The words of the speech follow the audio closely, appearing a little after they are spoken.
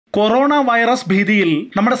Corona virus ഭീതിയിൽ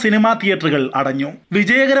നമ്മുടെ cinema തിയേറ്ററുകൾ അടഞ്ഞു.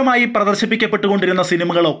 വിജയകരമായി പ്രദർശിപ്പിക്കപ്പെട്ടുകൊണ്ടിരുന്ന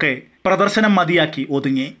സിനിമകളൊക്കെ പ്രദർശനം മതിയാക്കി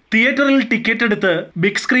ഒതുങ്ങി. തിയേറ്ററിൽ ടിക്കറ്റ് എടുത്ത്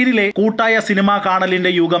ബിഗ് സ്ക്രീനിലെ കൂട്ടായ സിനിമാ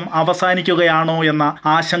കാണലിന്റെ യുഗം അവസാനിക്കുകയാണോ എന്ന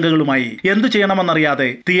ആശങ്കകളുമായി എന്തു ചെയ്യണമെന്നറിയാതെ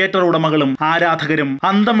തിയേറ്റർ ഉടമകളും ആരാധകരും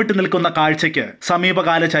അന്തം വിട്ടു നിൽക്കുന്ന കാഴ്ചയ്ക്ക്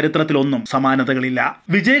സമീപകാല ചരിത്രത്തിലൊന്നും സമാനതകളില്ല.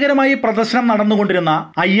 വിജയകരമായി പ്രദർശനം നടന്നുകൊണ്ടിരുന്ന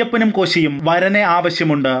അയ്യപ്പനും കോശിയും, വരനെ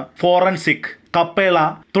ആവശ്യമുണ്ട്, ഫോറൻസിക്, കപ്പേള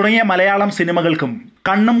തുടങ്ങിയ മലയാളം സിനിമകൾക്കും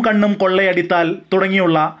കണ്ണും കണ്ണും കൊള്ളയടിത്താൽ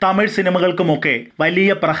തുടങ്ങിയുള്ള തമിഴ് സിനിമകൾക്കുമൊക്കെ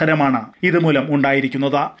വലിയ പ്രഹരമാണ് ഇതുമൂലം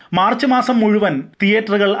ഉണ്ടായിരിക്കുന്നത്. മാർച്ച് മാസം മുഴുവൻ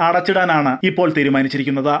തിയേറ്ററുകൾ അടച്ചിടാനാണ് ഇപ്പോൾ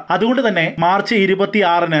തീരുമാനിച്ചിരിക്കുന്നത്. അതുകൊണ്ട് തന്നെ മാർച്ച്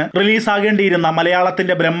 26-ന് റിലീസാകേണ്ടിയിരുന്ന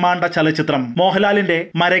മലയാളത്തിന്റെ ബ്രഹ്മാണ്ഡ ചലച്ചിത്രം മോഹൻലാലിന്റെ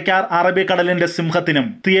മരക്കാർ അറബിക്കടലിന്റെ സിംഹത്തിനും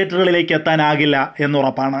തിയേറ്ററുകളിലേക്ക് എത്താനാകില്ല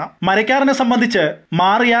എന്നുറപ്പാണ്. മരക്കാറിനെ സംബന്ധിച്ച്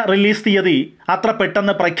മാറിയ റിലീസ് തീയതി അത്ര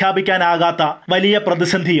പെട്ടെന്ന് പ്രഖ്യാപിക്കാനാകാത്ത വലിയ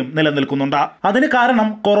പ്രതിസന്ധിയും നിലനിൽക്കുന്നുണ്ട്. അതിന് കാരണം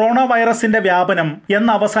കൊറോണ വൈറസിന്റെ വ്യാപനം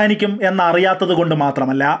എന്ന് അവസാനിക്കും എന്നറിയാത്തത് കൊണ്ട്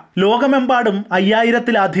മാത്രമല്ല. ലോകമെമ്പാടും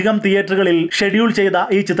 5000-ത്തിലധികം തിയേറ്ററുകളിൽ ഷെഡ്യൂൾ ചെയ്ത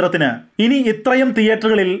ഈ ചിത്രത്തിന് ഇനി ഇത്രയും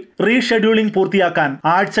തിയേറ്ററുകളിൽ റീഷെഡ്യൂളിംഗ് പൂർത്തിയാക്കാൻ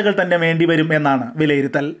ആഴ്ചകൾ തന്നെ വേണ്ടിവരും എന്നാണ്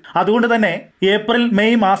വിലയിരുത്തൽ. അതുകൊണ്ട് തന്നെ ഏപ്രിൽ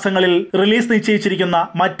മെയ് മാസങ്ങളിൽ റിലീസ് നിശ്ചയിച്ചിരിക്കുന്ന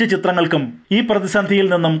മറ്റ് ചിത്രങ്ങൾക്കും ഈ പ്രതിസന്ധിയിൽ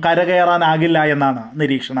നിന്നും കരകയറാനാകില്ല എന്നാണ്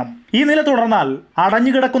നിരീക്ഷണം. ഈ നില തുടർന്നാൽ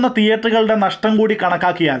അടഞ്ഞുകിടക്കുന്ന തിയേറ്ററുകളുടെ നഷ്ടം കൂടി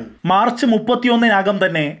കണക്കാക്കിയാൽ മാർച്ച് 31-നകം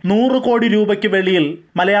തന്നെ 100 കോടി രൂപയ്ക്ക് വെളിയിൽ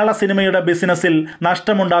മലയാള സിനിമയുടെ ബിസിനസ്സിൽ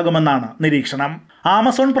നഷ്ടമുണ്ടാകുമെന്നാണ് നിരീക്ഷണം.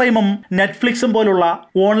 ആമസോൺ പ്രൈമും നെറ്റ്ഫ്ലിക്സും പോലുള്ള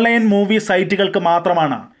ഓൺലൈൻ മൂവി സൈറ്റുകൾക്ക്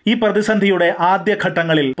മാത്രമാണ് ഈ പ്രതിസന്ധിയുടെ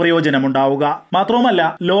ആദ്യഘട്ടങ്ങളിൽ പ്രയോജനമുണ്ടാവുക. മാത്രവുമല്ല,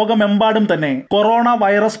 ലോകമെമ്പാടും തന്നെ കൊറോണ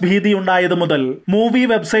വൈറസ് ഭീതി ഉണ്ടായത് മുതൽ മൂവി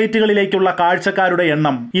വെബ്സൈറ്റുകളിലേക്കുള്ള കാഴ്ചക്കാരുടെ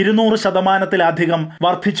എണ്ണം 200%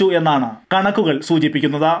 വർദ്ധിച്ചു എന്നാണ് കണക്കുകൾ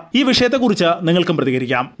സൂചിപ്പിക്കുന്നത്. ഈ വിഷയത്തെക്കുറിച്ച് നിങ്ങൾക്കും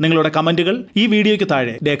പ്രതികരിക്കാം. നിങ്ങളുടെ കമന്റുകൾ ഈ വീഡിയോയ്ക്ക്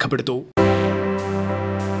താഴെ രേഖപ്പെടുത്തൂ.